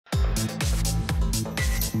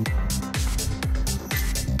Today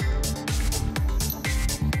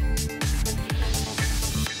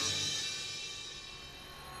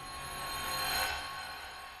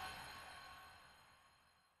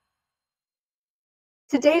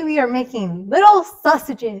we are making little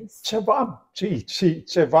sausages. Čevabčiči,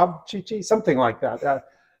 something like that.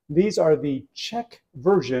 These are the Czech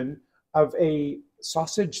version of a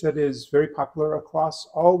sausage that is very popular across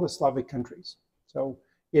all the Slavic countries. So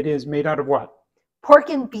it is made out of what?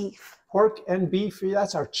 Pork and beef. Pork and beef,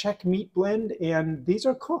 that's our Czech meat blend, and these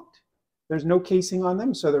are cooked. There's no casing on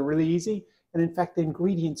them, so they're really easy. And in fact, the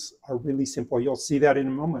ingredients are really simple. You'll see that in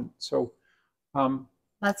a moment. So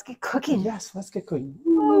let's get cooking. Yes, let's get cooking.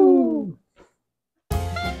 Woo!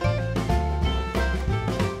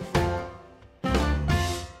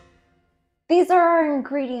 These are our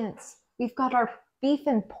ingredients. We've got our beef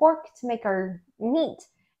and pork to make our meat,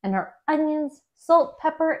 and our onions, salt,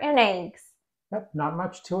 pepper, and eggs. Yep, not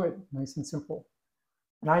much to it. Nice and simple.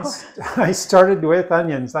 Nice. I started with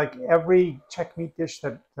onions, like every Czech meat dish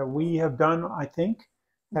that we have done, I think.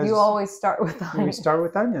 You always start with onions. We start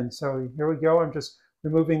with onions. So here we go. I'm just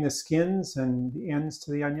removing the skins and the ends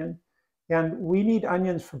to the onion. And we need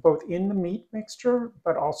onions for both in the meat mixture,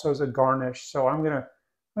 but also as a garnish. So I'm gonna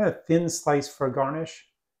thin slice for a garnish.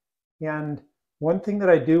 And one thing that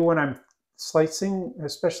I do when I'm slicing,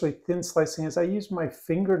 especially thin slicing, is I use my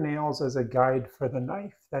fingernails as a guide for the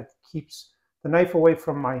knife. That keeps the knife away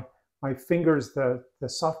from my fingers, the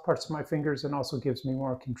soft parts of my fingers, and also gives me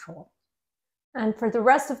more control. And for the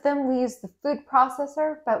rest of them, we use the food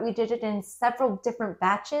processor, but we did it in several different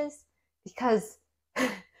batches because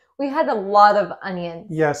we had a lot of onions.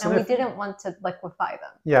 Yes, and we didn't want to liquefy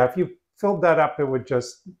them. Yeah, if you filled that up, it would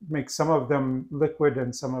just make some of them liquid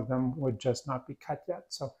and some of them would just not be cut yet.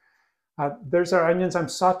 So there's our onions. I'm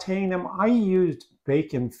sauteing them. I used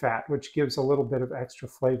bacon fat, which gives a little bit of extra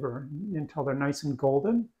flavor until they're nice and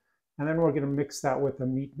golden. And then we're going to mix that with the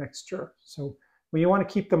meat mixture. So you want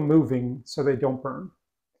to keep them moving so they don't burn.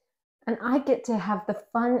 And I get to have the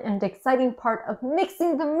fun and exciting part of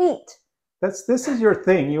mixing the meat. This is your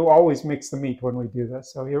thing. You always mix the meat when we do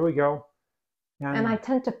this. So here we go. And I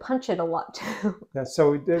tend to punch it a lot too. Yeah,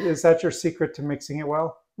 so is that your secret to mixing it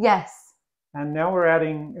well? Yes. And now we're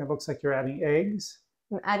adding, it looks like you're adding eggs.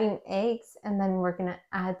 I'm adding eggs, and then we're going to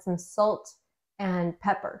add some salt and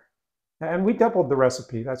pepper. And we doubled the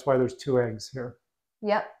recipe. That's why there's 2 eggs here.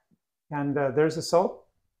 Yep. And there's the salt.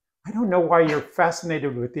 I don't know why you're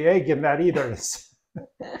fascinated with the egg in that either.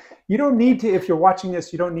 You don't need to, if you're watching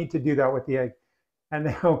this, you don't need to do that with the egg. And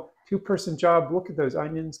now, 2-person job. Look at those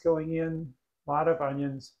onions going in. A lot of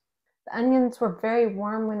onions. The onions were very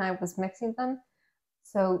warm when I was mixing them.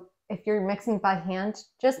 So if you're mixing by hand,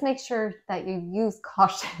 just make sure that you use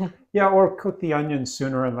caution. Yeah, or cook the onions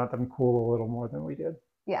sooner and let them cool a little more than we did.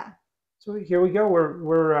 Yeah. So here we go.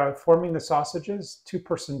 We're forming the sausages.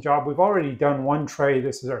 2-person job. We've already done 1 tray.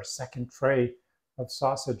 This is our 2nd tray of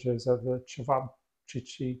sausages of the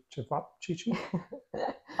Čevabčiči.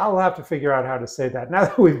 I'll have to figure out how to say that now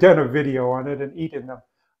that we've done a video on it and eaten them.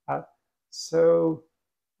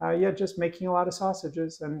 Yeah, just making a lot of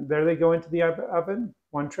sausages. And there they go into the oven.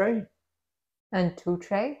 1 tray. And 2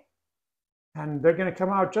 tray. And they're going to come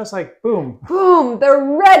out just like boom. Boom, they're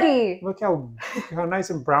ready. Look how nice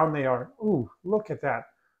and brown they are. Ooh, look at that.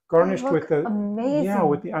 Garnished with the amazing. Yeah,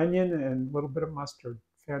 with the onion and a little bit of mustard.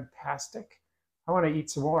 Fantastic. I want to eat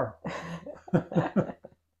some more.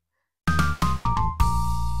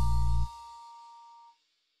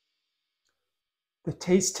 The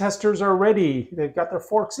taste testers are ready. They've got their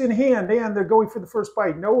forks in hand and they're going for the first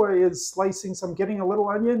bite. Noah is slicing some, getting a little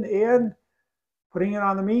onion and putting it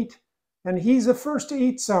on the meat. And he's the first to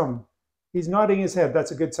eat some. He's nodding his head.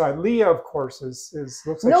 That's a good sign. Leah, of course, looks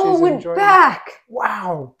like she's enjoying. Back.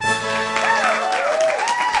 Wow.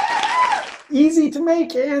 Easy to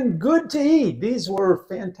make and good to eat. These were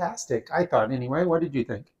fantastic, I thought anyway. What did you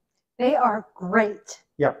think? They are great.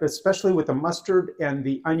 Yeah, especially with the mustard and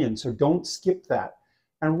the onion, so don't skip that.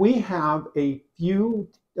 And we have a few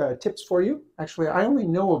tips for you. Actually, I only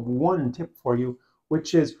know of 1 tip for you,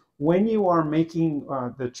 which is when you are making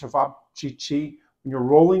the Čevabčiči, when you're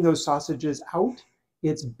rolling those sausages out,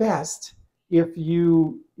 it's best if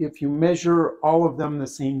you measure all of them the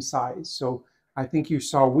same size. So I think you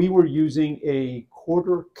saw we were using a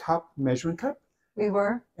 1/4 cup measuring cup. We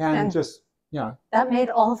were. And just, yeah. That made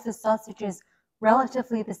all of the sausages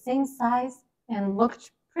relatively the same size and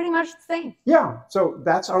looked pretty much the same. Yeah, so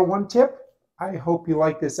that's our 1 tip. I hope you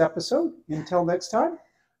like this episode. Until next time,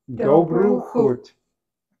 Dobru chut.